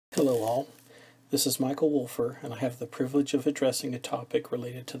Hello all, this is Michael Wolfer, and I have the privilege of addressing a topic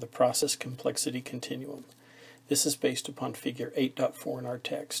related to the process complexity continuum. This is based upon figure 8.4 in our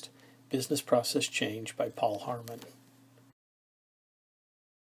text, Business Process Change by Paul Harmon.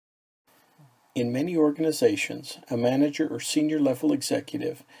 In many organizations, a manager or senior level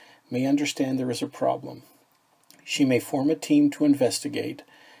executive may understand there is a problem. She may form a team to investigate,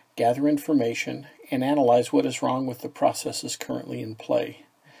 gather information, and analyze what is wrong with the processes currently in play.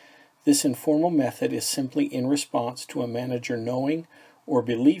 This informal method is simply in response to a manager knowing or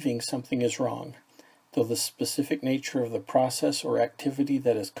believing something is wrong, though the specific nature of the process or activity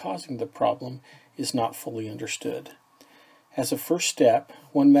that is causing the problem is not fully understood. As a first step,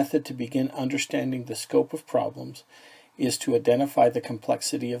 one method to begin understanding the scope of problems is to identify the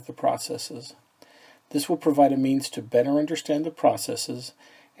complexity of the processes. This will provide a means to better understand the processes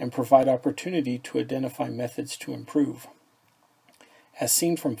and provide opportunity to identify methods to improve. As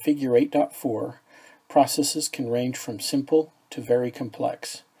seen from figure 8.4, processes can range from simple to very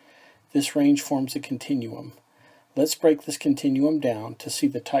complex. This range forms a continuum. Let's break this continuum down to see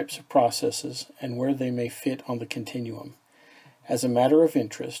the types of processes and where they may fit on the continuum. As a matter of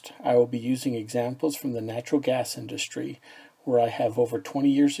interest, I will be using examples from the natural gas industry, where I have over 20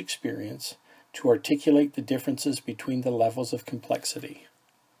 years' experience, to articulate the differences between the levels of complexity.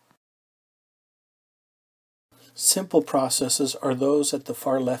 Simple processes are those at the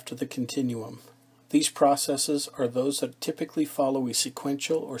far left of the continuum. These processes are those that typically follow a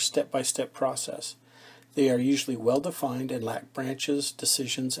sequential or step-by-step process. They are usually well-defined and lack branches,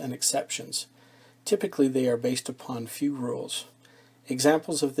 decisions, and exceptions. Typically, they are based upon few rules.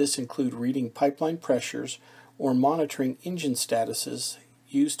 Examples of this include reading pipeline pressures or monitoring engine statuses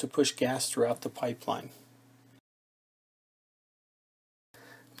used to push gas throughout the pipeline.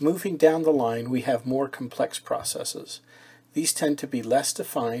 Moving down the line, we have more complex processes. These tend to be less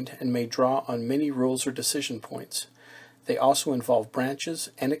defined and may draw on many rules or decision points. They also involve branches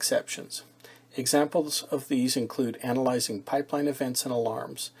and exceptions. Examples of these include analyzing pipeline events and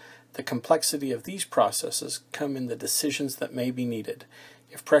alarms. The complexity of these processes come in the decisions that may be needed.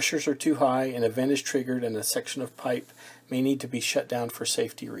 If pressures are too high, an event is triggered and a section of pipe may need to be shut down for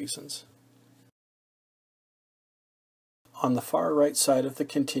safety reasons. On the far right side of the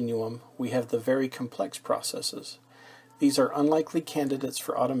continuum, we have the very complex processes. These are unlikely candidates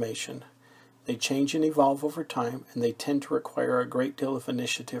for automation. They change and evolve over time, and they tend to require a great deal of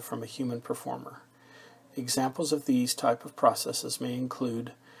initiative from a human performer. Examples of these type of processes may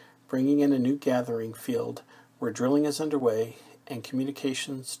include bringing in a new gathering field where drilling is underway and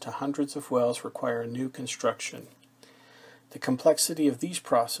communications to hundreds of wells require new construction. The complexity of these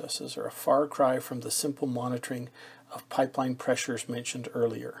processes are a far cry from the simple monitoring of pipeline pressures mentioned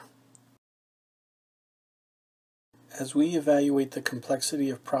earlier. As we evaluate the complexity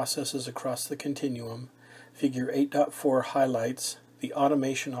of processes across the continuum, figure 8.4 highlights the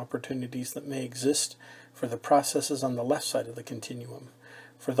automation opportunities that may exist for the processes on the left side of the continuum.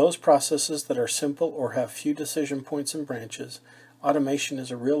 For those processes that are simple or have few decision points and branches, automation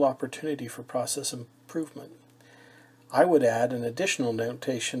is a real opportunity for process improvement. I would add an additional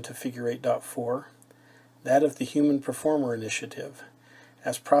notation to figure 8.4, that of the Human Performer Initiative.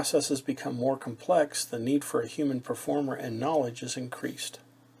 As processes become more complex, the need for a human performer and knowledge is increased.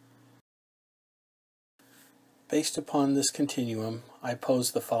 Based upon this continuum, I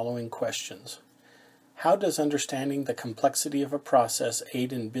pose the following questions. How does understanding the complexity of a process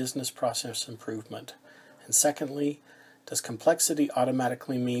aid in business process improvement? And secondly, does complexity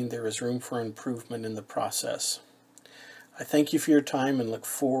automatically mean there is room for improvement in the process? I thank you for your time and look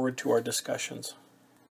forward to our discussions.